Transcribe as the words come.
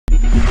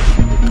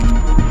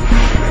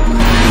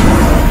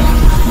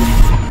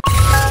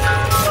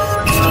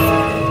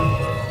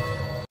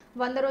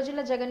100 రోజుల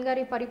జగన్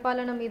గారి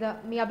పరిపాలన మీద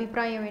మీ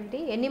అభిప్రాయం ఏంటి?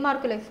 ఎన్ని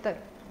మార్కులు ఇస్తారు?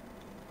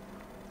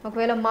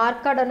 ఒకవేళ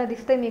మార్క్ కార్డ్ అన్నది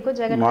ఇస్తే మీకు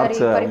జగన్ గారి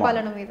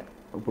పరిపాలన మీద.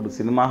 ఇప్పుడు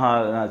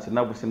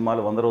చిన్నప్పుడు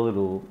సినిమాలు 100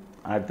 రోజులు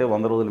ఆడితే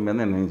 100 రోజుల మీద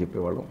నేను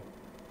చెప్పేవాళ్ళం.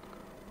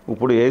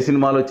 ఇప్పుడు ఏ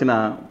సినిమాలు వచ్చినా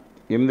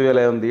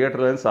 8,500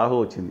 థియేటర్లని సాహో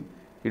వచ్చింది.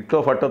 ఇట్లో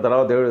ఫట్టో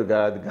తర్వాత దేవుడు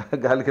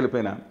గాలికి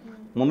వెళ్ళిపోయినా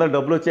ముందర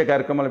డబ్బులు వచ్చే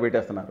కార్యక్రమాలు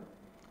పెట్టేస్తున్నారు.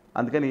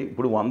 అందుకని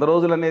ఇప్పుడు 100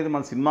 రోజులు అనేది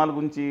మన సినిమాల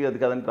గురించి అది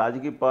కాదంటే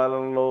రాజకీయ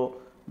పాలనలో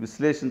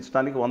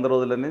విశ్లేషించడానికి 100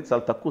 రోజులు అనేది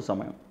చాలా తక్కువ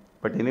సమయం.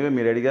 బట్ ఎనీవే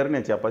మీరు అడిగారు,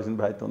 నేను చెప్పాల్సిన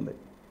బాధ్యత ఉంది.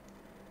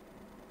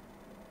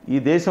 ఈ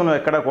దేశంలో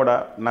ఎక్కడా కూడా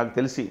నాకు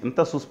తెలిసి ఇంత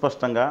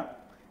సుస్పష్టంగా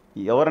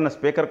ఎవరన్నా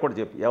స్పీకర్ కూడా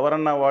చెప్పి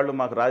ఎవరన్నా వాళ్ళు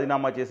మాకు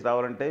రాజీనామా చేసి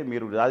రావాలంటే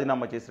మీరు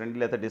రాజీనామా చేసి రండి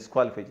లేదా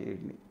డిస్క్వాలిఫై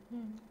చేయండి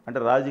అంటే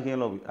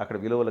రాజకీయంలో అక్కడ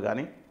విలువలు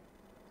కానీ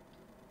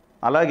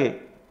అలాగే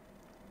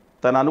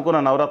తను అనుకున్న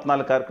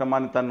నవరత్నాల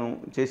కార్యక్రమాన్ని తను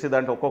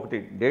చేసేదాంట్లో ఒక్కొక్కటి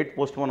డేట్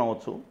పోస్ట్పోన్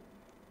అవ్వచ్చు,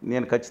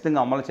 నేను ఖచ్చితంగా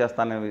అమలు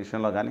చేస్తాననే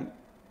విషయంలో కానీ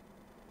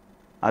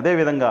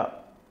అదేవిధంగా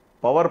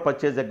పవర్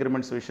పర్చేజ్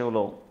అగ్రిమెంట్స్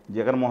విషయంలో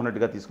జగన్మోహన్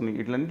రెడ్డి గారు తీసుకుని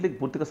వీటిలన్నింటికి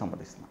పూర్తిగా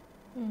సమ్మతిస్తున్నాను.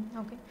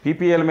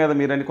 పీపీఎల్ మీద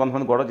మీరని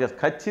కొంతమంది గొడవ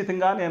చేస్తారు,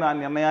 ఖచ్చితంగా నేను ఆ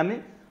నిర్ణయాన్ని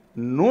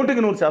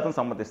 100%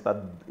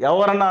 సమ్మతిస్తాను.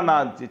 ఎవరన్నా నా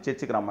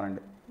చర్చకి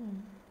రమ్మనండి.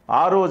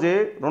 ఆ రోజే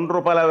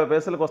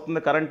 ₹2.50 వస్తుంది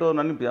కరెంటు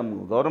నన్ను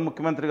గౌరవ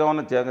ముఖ్యమంత్రిగా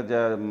ఉన్న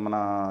మన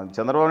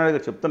చంద్రబాబు నాయుడు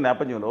గారు చెప్తున్న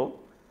నేపథ్యంలో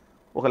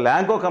ఒక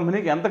ల్యాంకో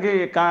కంపెనీకి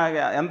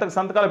ఎంతకి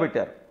సంతకాలు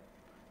పెట్టారు.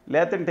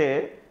 లేదంటే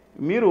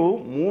మీరు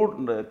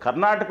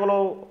కర్ణాటకలో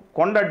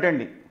కొండ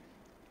అడ్డండి,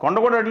 కొండ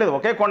కూడా అడ్డలేదు,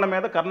 ఒకే కొండ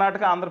మీద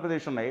కర్ణాటక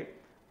ఆంధ్రప్రదేశ్ ఉన్నాయి.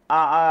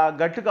 ఆ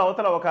గట్టుకు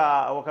అవతల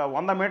ఒక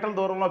 100 మీటర్ల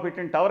దూరంలో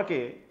పెట్టిన టవర్కి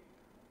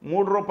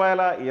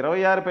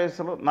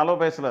 ₹3.26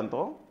 40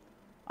 ఎంతో,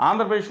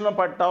 ఆంధ్రప్రదేశ్లో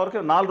పట్టిన టవర్కి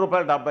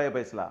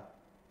 ₹4.70.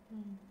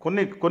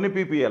 కొన్ని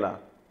పీపీఏలా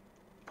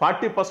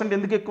 40%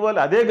 ఎందుకు ఎక్కువాలి?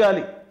 అదే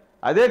గాలి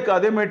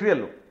అదే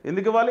మెటీరియల్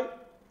ఎందుకు ఇవ్వాలి?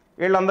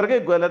 వీళ్ళందరికీ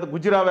లేదా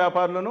గుజరా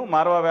వ్యాపారులను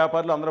మారవా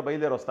వ్యాపారులు అందరూ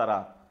బయలుదేరి వస్తారా?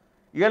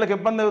 వీళ్ళకి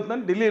ఇబ్బంది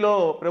అవుతుందని ఢిల్లీలో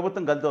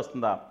ప్రభుత్వం కలిసి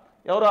వస్తుందా?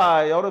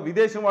 ఎవరో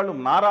విదేశం వాళ్ళు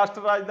నా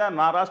రాష్ట్ర రాజధాని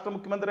నా రాష్ట్ర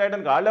ముఖ్యమంత్రి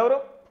అయ్యడానికి వాళ్ళు ఎవరు?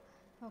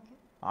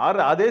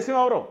 ఆ దేశం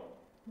ఎవరు?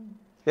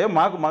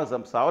 మాకు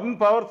సావరిన్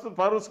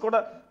పవర్స్ కూడా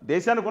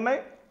దేశానికి ఉన్నాయి,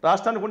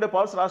 రాష్ట్రానికి ఉండే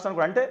పవర్స్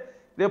రాష్ట్రానికి అంటే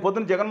రేపు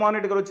పొద్దున్న జగన్మోహన్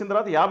రెడ్డి గారు వచ్చిన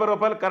తర్వాత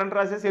 ₹50 కరెంట్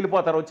రాసేసి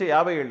వెళ్ళిపోతారు. వచ్చే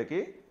 50 ఏళ్ళకి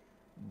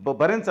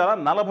భరించాలా?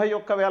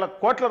 41,000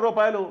 కోట్ల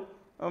రూపాయలు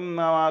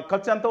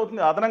ఖర్చు ఎంత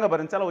అవుతుంది అదనంగా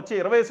భరించాలా? వచ్చే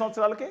 20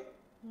 సంవత్సరాలకి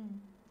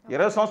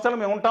 20 సంవత్సరాలు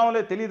మేము ఉంటామో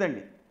లేదు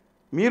తెలియదండి.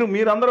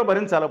 మీరందరూ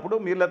భరించాలి. అప్పుడు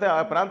మీరు లేకపోతే ఆ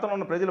ప్రాంతంలో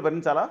ఉన్న ప్రజలు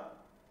భరించాలా?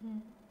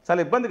 చాలా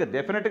ఇబ్బందిగా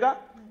డెఫినెట్గా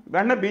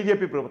వెంటనే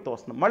బీజేపీ ప్రభుత్వం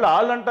వస్తుంది. మళ్ళీ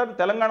వాళ్ళు అంటారు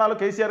తెలంగాణలో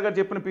కేసీఆర్ గారు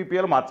చెప్పిన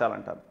పీపీఎల్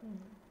మార్చాలంటారు.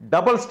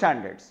 Double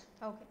standards.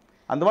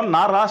 అందువల్ల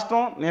నా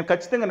రాష్ట్రం నేను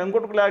ఖచ్చితంగా నేను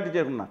కూడా క్లారిటీ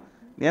చేసుకున్నా,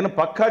 నేను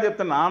పక్కా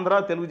చెప్తున్నా ఆంధ్ర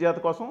తెలుగు జాతి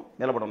కోసం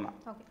నిలబడున్నా.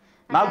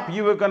 నాకు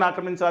పీఓకేని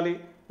ఆక్రమించాలి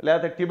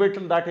లేకపోతే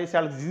టిబెట్ను దాటేసి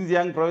వాళ్ళకి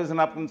జిన్జియాంగ్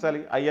ప్రొవిజన్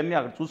ఆక్రమించాలి అవన్నీ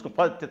అక్కడ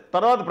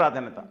తర్వాత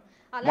ప్రాధాన్యత,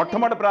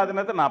 మొట్టమొదటి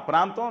ప్రాధాన్యత నా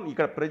ప్రాంతం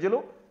ఇక్కడ ప్రజలు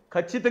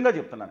ఖచ్చితంగా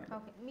చెప్తున్నాను.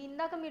 మీ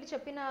ఇందాక మీరు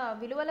చెప్పిన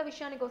విలువల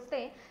విషయానికి వస్తే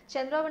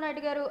చంద్రబాబు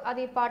నాయుడు గారు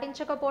అది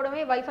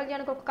పాటించకపోవడమే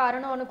వైఫల్యానికి ఒక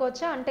కారణం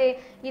అనుకోవచ్చా? అంటే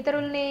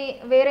ఇతరుల్ని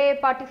వేరే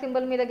పార్టీ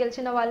సింబల్ మీద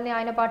గెలిచిన వాళ్ళని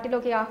ఆయన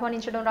పార్టీలోకి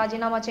ఆహ్వానించడం,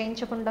 రాజీనామా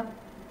చేయించకుండా.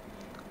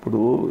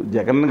 ఇప్పుడు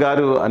జగన్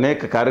గారు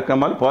అనేక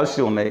కార్యక్రమాలు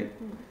పాజిటివ్ ఉన్నాయి,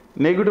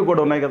 నెగిటివ్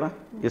కూడా ఉన్నాయి కదా.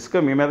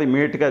 ఇసుక మీ మీద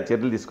ఇమీడియట్గా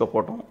చర్యలు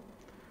తీసుకోకపోవటం.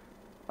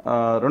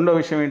 రెండో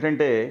విషయం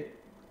ఏంటంటే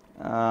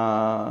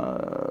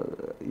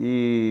ఈ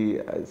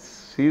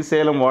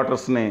శ్రీశైలం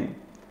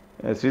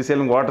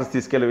వాటర్స్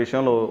తీసుకెళ్లే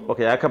విషయంలో ఒక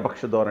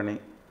ఏకపక్ష ధోరణి,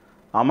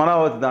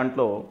 అమరావతి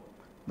దాంట్లో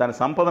దాని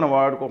సంపదను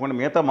వాడుకోకుండా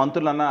మిగతా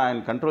మంత్రులన్నా ఆయన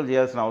కంట్రోల్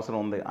చేయాల్సిన అవసరం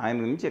ఉంది. ఆయన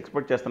నుంచి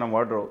ఎక్స్పెక్ట్ చేస్తున్నాం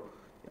వాటర్,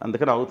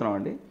 అందుకని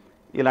అవుతున్నామండి.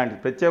 ఇలాంటి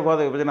ప్రత్యేక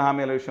హోదా విభజన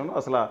హామీల విషయంలో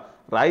అసలు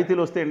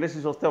రాయితీలు వస్తే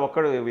ఇండస్ట్రీస్ వస్తే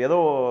ఒక్కడు ఏదో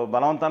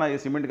బలవంతాన ఈ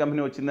సిమెంట్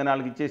కంపెనీ వచ్చిందని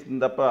వాళ్ళకి ఇచ్చేసింది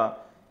తప్ప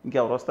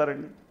ఇంకెవరు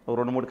వస్తారండి?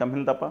 2-3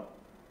 కంపెనీలు తప్ప.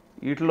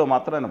 వీటిలో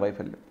మాత్రం ఆయన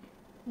వైఫల్యం.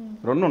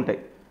 2 ఉంటాయి,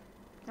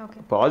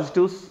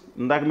 పాజిటివ్స్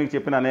ఇందాక మీకు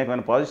చెప్పిన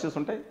అనేకమైన పాజిటివ్స్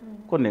ఉంటాయి,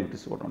 కొన్ని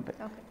నెగిటివ్స్ కూడా ఉంటాయి.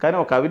 కానీ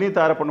ఒక అవినీతి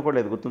ఆరోపణ కూడా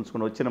లేదు,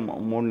 గుర్తుంచుకుని వచ్చిన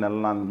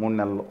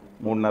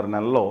 3.5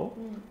 నెలల్లో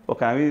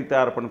ఒక అవినీతి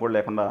ఆరోపణ కూడా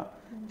లేకుండా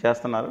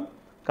చేస్తున్నారు.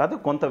 కాదు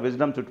కొంత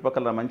విజ్డమ్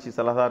చుట్టుపక్కల మంచి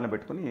సలహాలను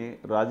పెట్టుకుని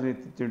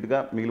రాజనీతిగా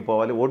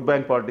మిగిలిపోవాలి. ఓట్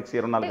బ్యాంక్ పాలిటిక్స్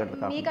 24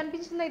 గంటలు. మీకు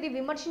అనిపించింది ఇది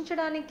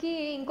విమర్శించడానికి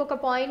ఇంకొక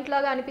పాయింట్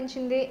లాగా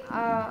అనిపించింది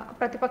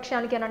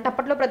ప్రతిపక్షానికి అని అంటే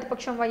అప్పట్లో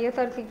ప్రతిపక్షం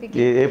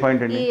వైఎస్ఆర్సీపీకి ఏ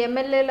పాయింట్ అండి? ఈ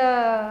ఎమ్మెల్యేల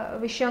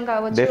విషయం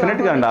కావచ్చు.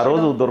 డెఫినెట్గా అండి, ఆ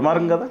రోజు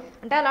దుర్మార్గం కదా.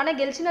 అంటే అలానే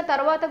గెలిచిన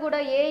తర్వాత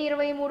కూడా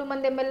 23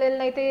 మంది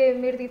ఎమ్మెల్యేలను అయితే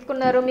మీరు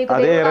తీసుకున్నారు, మీకు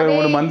అదే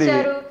 23 మంది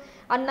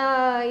అన్న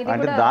ఇది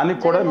అంటే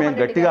దానికి కూడా మేము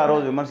గట్టిగా ఆ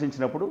రోజు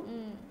విమర్శించినప్పుడు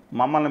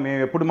మమ్మల్ని మేము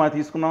ఎప్పుడు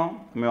తీసుకున్నాం,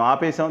 మేము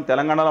ఆపేసాం.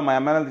 తెలంగాణలో మా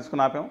ఎమ్మెల్యేలు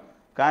తీసుకుని ఆపాం.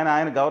 కానీ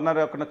ఆయన గవర్నర్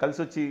అక్కడ కలిసి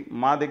వచ్చి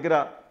మా దగ్గర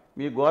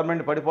మీ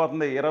గవర్నమెంట్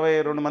పడిపోతుంది,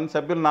 22 మంది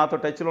సభ్యులు నాతో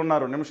టచ్లో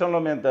ఉన్నారు, నిమిషంలో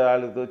మేము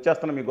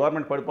వచ్చేస్తున్నాం, మీ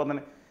గవర్నమెంట్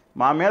పడిపోతుందని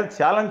మా మీద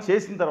ఛాలెంజ్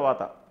చేసిన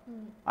తర్వాత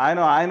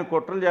ఆయన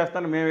కుట్రలు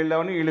చేస్తాను మేము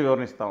వెళ్ళామని వీళ్ళు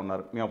వివరణిస్తూ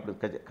ఉన్నారు. మేము అప్పుడు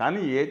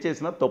కానీ ఏ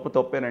చేసినా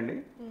తప్పేనండి.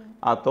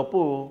 ఆ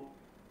తప్పు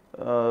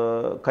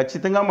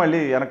ఖచ్చితంగా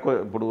మళ్ళీ వెనక్కి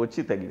ఇప్పుడు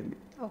వచ్చి తగిలింది.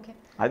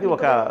 అది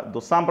ఒక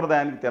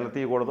దుస్సాంప్రదాయానికి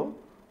తెలతీయకూడదు.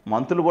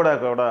 మంత్రులు కూడా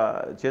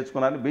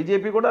చేర్చుకున్నారు,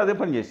 బీజేపీ కూడా అదే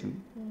పని చేసింది.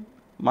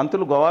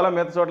 మంత్రులు గోవాల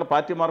మిగతా చోట్ల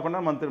పార్టీ మారకుండా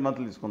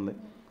మంత్రులు తీసుకుంది.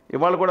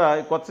 ఇవాళ కూడా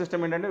కొత్త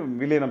సిస్టమ్ ఏంటంటే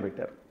విలీనం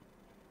పెట్టారు.